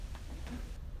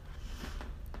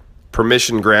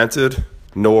Permission granted,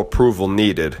 no approval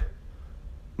needed,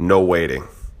 no waiting.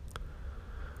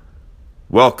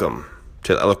 Welcome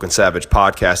to the Eloquent Savage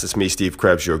podcast. It's me, Steve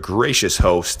Krebs, your gracious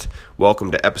host. Welcome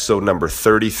to episode number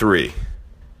 33.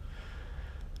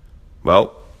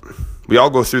 Well, we all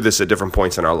go through this at different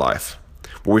points in our life,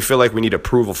 where we feel like we need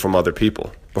approval from other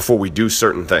people before we do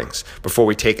certain things, before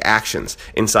we take actions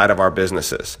inside of our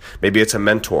businesses. Maybe it's a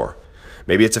mentor.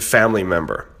 Maybe it's a family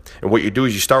member. And what you do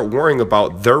is you start worrying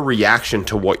about their reaction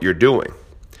to what you're doing.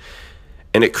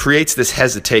 And it creates this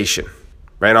hesitation,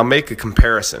 right? I'll make a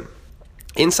comparison.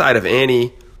 Inside of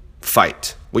any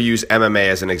fight, we'll use MMA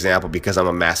as an example because I'm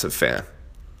a massive fan.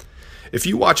 If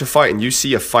you watch a fight and you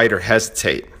see a fighter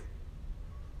hesitate,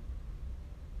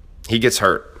 he gets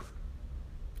hurt,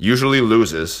 usually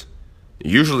loses,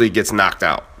 usually gets knocked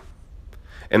out.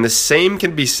 And the same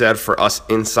can be said for us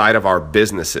inside of our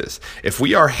businesses. If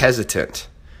we are hesitant,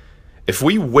 if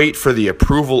we wait for the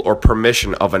approval or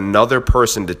permission of another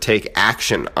person to take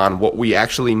action on what we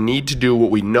actually need to do,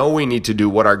 what we know we need to do,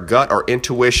 what our gut, our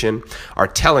intuition are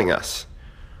telling us,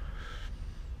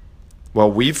 well,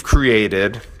 we've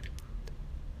created,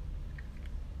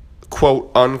 quote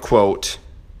unquote,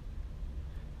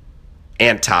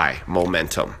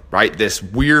 anti-momentum, right? This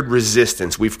weird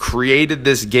resistance. We've created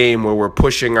this game where we're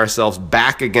pushing ourselves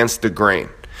back against the grain.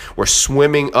 We're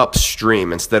swimming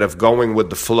upstream instead of going with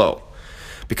the flow.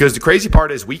 Because the crazy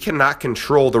part is we cannot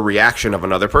control the reaction of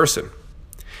another person.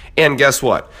 And guess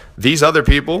what? These other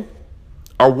people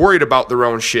are worried about their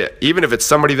own shit. Even if it's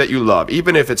somebody that you love,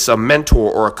 even if it's a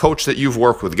mentor or a coach that you've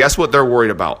worked with, guess what they're worried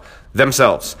about?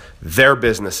 Themselves, their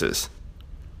businesses.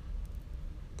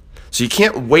 So you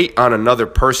can't wait on another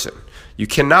person. You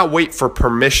cannot wait for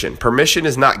permission. Permission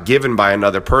is not given by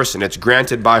another person. It's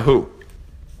granted by who?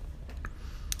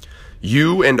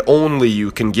 You and only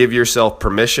you can give yourself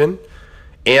permission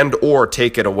and or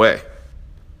take it away.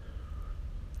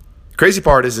 The crazy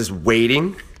part is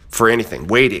waiting for anything.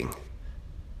 Waiting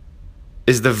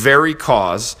is the very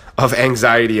cause of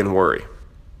anxiety and worry.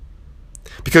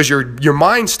 Because your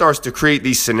mind starts to create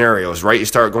these scenarios, right? You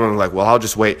start going like, well, I'll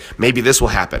just wait. Maybe this will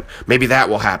happen. Maybe that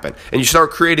will happen. And you start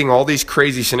creating all these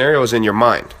crazy scenarios in your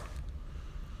mind.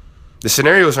 The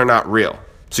scenarios are not real.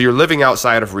 So you're living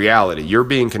outside of reality. You're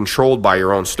being controlled by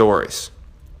your own stories.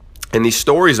 And these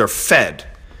stories are fed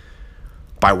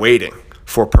by waiting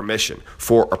for permission,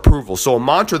 for approval. So a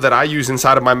mantra that I use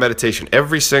inside of my meditation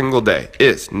every single day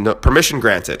is permission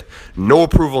granted, no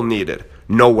approval needed,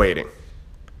 no waiting.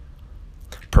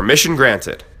 Permission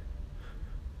granted,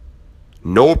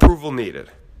 no approval needed,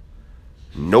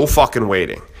 no fucking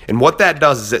waiting. And what that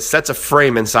does is it sets a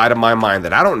frame inside of my mind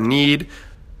that I don't need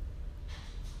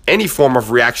any form of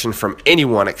reaction from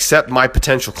anyone except my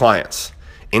potential clients.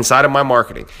 Inside of my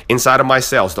marketing, inside of my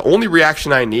sales, the only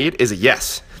reaction I need is a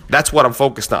yes. That's what I'm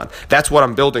focused on. That's what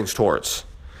I'm building towards.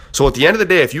 So at the end of the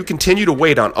day, if you continue to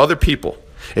wait on other people,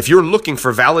 if you're looking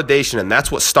for validation and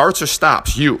that's what starts or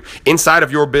stops you inside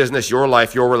of your business, your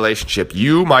life, your relationship,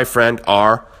 you, my friend,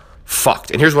 are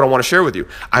fucked. And here's what I want to share with you.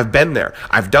 I've been there.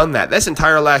 I've done that. This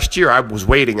entire last year, I was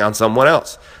waiting on someone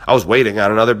else. I was waiting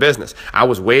on another business. I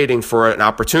was waiting for an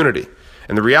opportunity.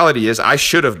 And the reality is I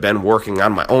should have been working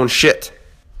on my own shit.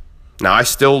 Now, I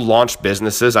still launch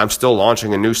businesses. I'm still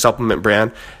launching a new supplement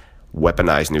brand,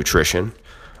 Weaponized Nutrition.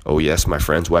 Oh yes, my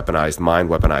friends, Weaponized Mind,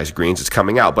 Weaponized Greens, it's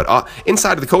coming out. But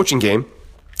inside of the coaching game,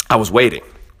 I was waiting.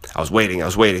 And that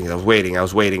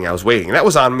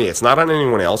was on me. It's not on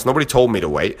anyone else. Nobody told me to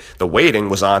wait. The waiting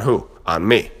was on who? On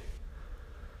me.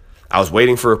 I was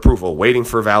waiting for approval, waiting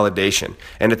for validation.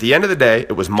 And at the end of the day,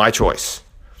 it was my choice.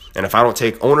 And if I don't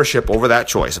take ownership over that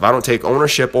choice, if I don't take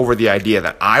ownership over the idea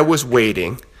that I was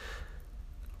waiting,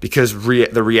 because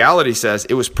the reality says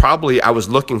it was probably I was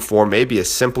looking for maybe a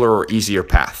simpler or easier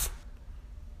path.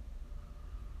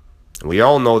 And we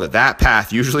all know that that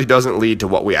path usually doesn't lead to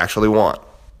what we actually want.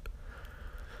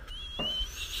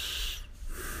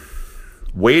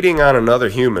 Waiting on another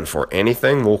human for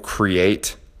anything will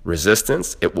create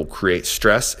resistance. It will create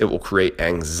stress. It will create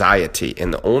anxiety.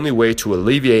 And the only way to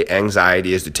alleviate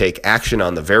anxiety is to take action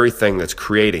on the very thing that's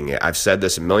creating it. I've said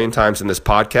this a million times in this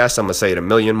podcast. I'm going to say it a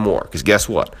million more because guess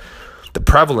what? The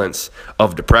prevalence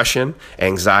of depression,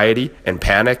 anxiety, and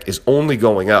panic is only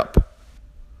going up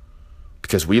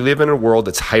because we live in a world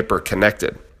that's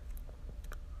hyper-connected,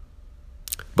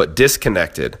 but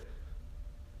disconnected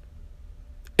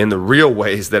in the real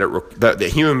ways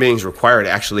that human beings require to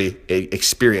actually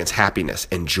experience happiness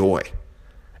and joy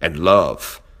and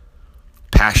love,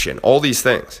 passion, all these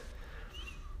things.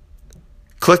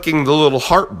 Clicking the little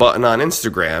heart button on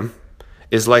Instagram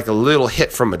is like a little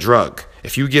hit from a drug.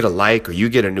 If you get a like or you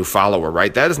get a new follower,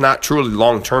 right, that is not truly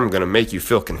long-term going to make you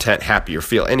feel content, happy, or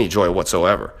feel any joy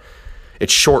whatsoever.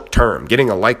 It's short-term. Getting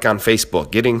a like on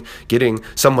Facebook, getting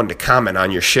someone to comment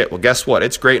on your shit. Well, guess what?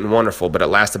 It's great and wonderful, but it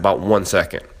lasts about 1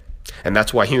 second. And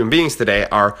that's why human beings today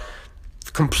are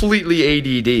completely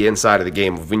ADD inside of the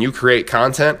game. When you create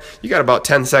content, you got about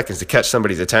 10 seconds to catch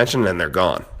somebody's attention and they're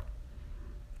gone.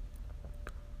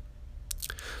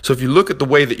 So if you look at the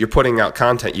way that you're putting out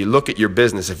content, you look at your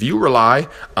business, if you rely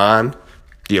on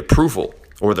the approval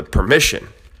or the permission,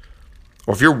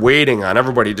 or if you're waiting on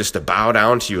everybody just to bow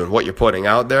down to you and what you're putting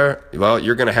out there, well,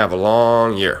 you're going to have a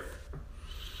long year.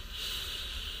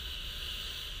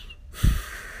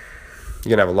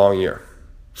 You're going to have a long year.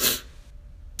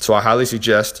 So I highly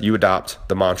suggest you adopt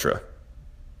the mantra: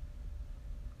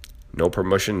 no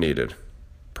permission needed.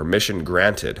 Permission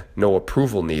granted. No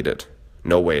approval needed.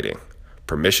 No waiting.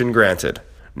 Permission granted.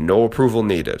 No approval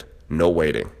needed. No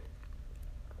waiting.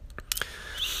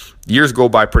 Years go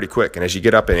by pretty quick, and as you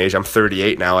get up in age, I'm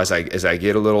 38 now. As I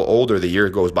get a little older, the year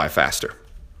goes by faster.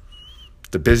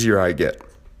 The busier I get,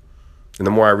 and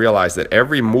the more I realize that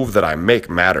every move that I make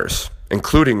matters,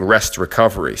 including rest,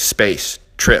 recovery, space,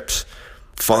 trips,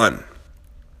 fun.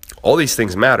 All these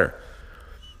things matter.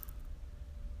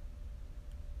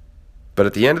 But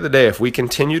at the end of the day, if we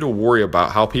continue to worry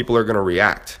about how people are going to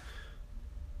react,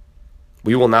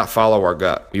 we will not follow our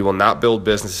gut. We will not build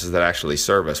businesses that actually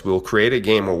serve us. We will create a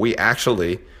game where we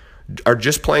actually are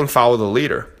just playing follow the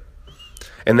leader.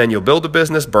 And then you'll build a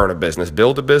business, burn a business,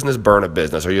 build a business, burn a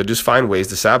business, or you'll just find ways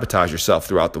to sabotage yourself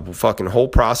throughout the fucking whole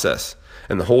process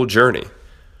and the whole journey.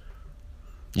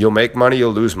 You'll make money,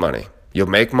 you'll lose money. You'll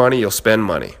make money, you'll spend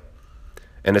money.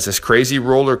 And it's this crazy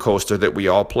roller coaster that we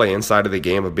all play inside of the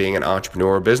game of being an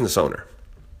entrepreneur or business owner.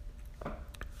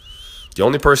 The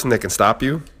only person that can stop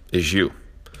you is you.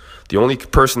 The only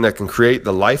person that can create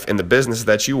the life and the business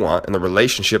that you want and the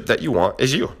relationship that you want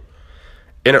is you.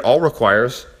 And it all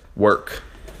requires work.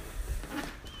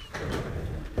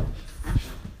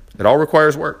 It all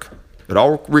requires work. It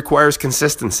all requires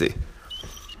consistency.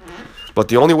 But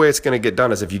the only way it's going to get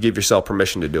done is if you give yourself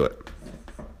permission to do it.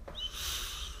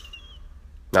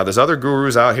 Now, there's other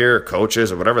gurus out here,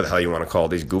 coaches, or whatever the hell you want to call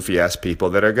these goofy-ass people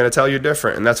that are going to tell you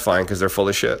different, and that's fine because they're full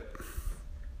of shit.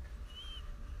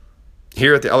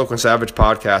 Here at the Eloquent Savage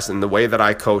podcast, and the way that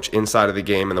I coach inside of the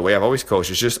game and the way I've always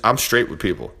coached is just I'm straight with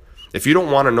people. If you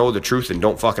don't want to know the truth, then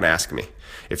don't fucking ask me.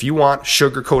 If you want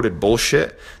sugar-coated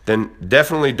bullshit, then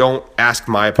definitely don't ask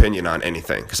my opinion on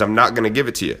anything because I'm not going to give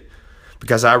it to you.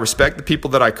 Because I respect the people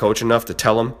that I coach enough to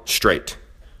tell them straight.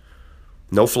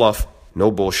 No fluff,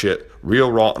 no bullshit,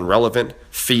 real, raw, and relevant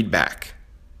feedback.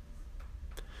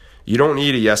 You don't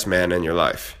need a yes man in your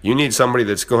life. You need somebody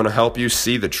that's going to help you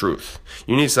see the truth.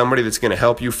 You need somebody that's going to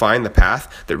help you find the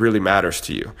path that really matters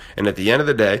to you. And at the end of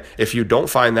the day, if you don't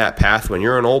find that path when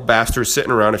you're an old bastard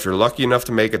sitting around, if you're lucky enough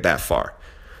to make it that far,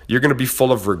 you're going to be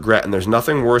full of regret. And there's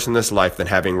nothing worse in this life than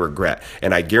having regret.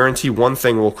 And I guarantee one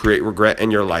thing will create regret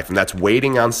in your life, and that's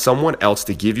waiting on someone else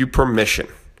to give you permission.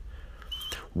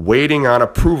 Waiting on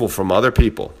approval from other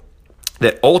people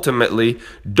that ultimately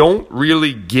don't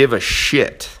really give a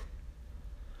shit.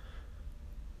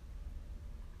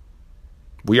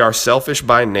 We are selfish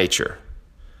by nature.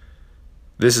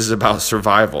 This is about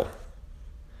survival.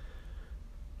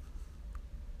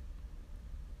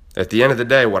 At the end of the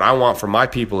day, what I want for my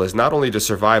people is not only to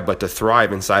survive, but to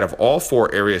thrive inside of all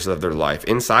 4 areas of their life,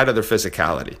 inside of their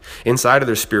physicality, inside of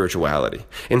their spirituality,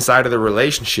 inside of their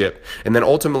relationship, and then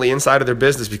ultimately inside of their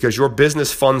business, because your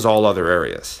business funds all other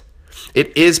areas.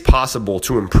 It is possible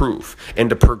to improve and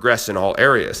to progress in all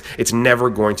areas. It's never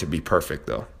going to be perfect,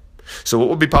 though. So what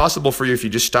would be possible for you if you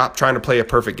just stop trying to play a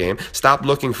perfect game, stop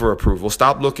looking for approval,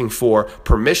 stop looking for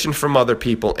permission from other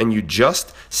people, and you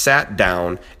just sat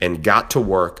down and got to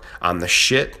work on the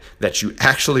shit that you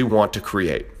actually want to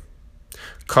create?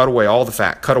 Cut away all the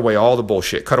fat, cut away all the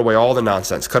bullshit, cut away all the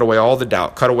nonsense, cut away all the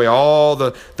doubt, cut away all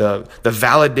the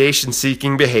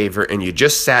validation-seeking behavior, and you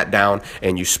just sat down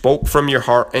and you spoke from your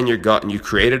heart and your gut, and you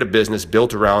created a business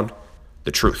built around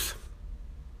the truth.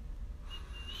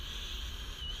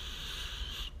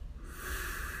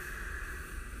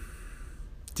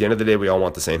 At the end of the day, we all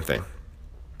want the same thing.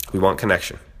 We want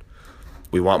connection.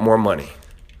 We want more money.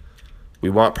 We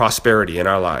want prosperity in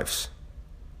our lives.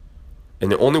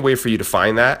 And the only way for you to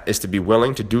find that is to be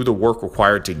willing to do the work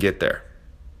required to get there.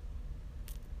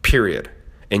 Period.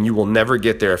 And you will never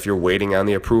get there if you're waiting on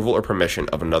the approval or permission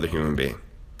of another human being.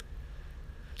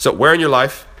 So where in your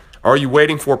life are you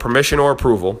waiting for permission or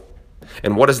approval?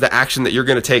 And what is the action that you're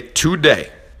going to take today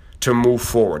to move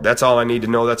forward. That's all I need to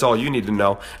know. That's all you need to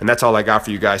know. And that's all I got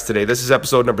for you guys today. This is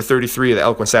episode number 33 of the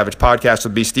Eloquent Savage podcast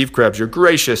with me, Steve Krebs, your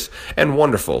gracious and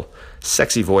wonderful,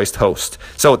 sexy-voiced host.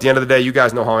 So at the end of the day, you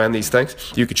guys know how I end these things.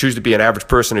 You can choose to be an average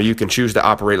person, or you can choose to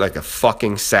operate like a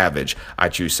fucking savage. I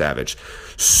choose savage.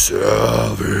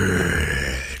 Savage.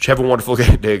 Have a wonderful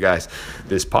day, guys.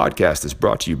 This podcast is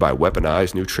brought to you by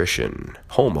Weaponized Nutrition,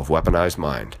 home of Weaponized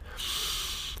Mind.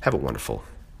 Have a wonderful,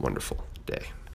 wonderful day.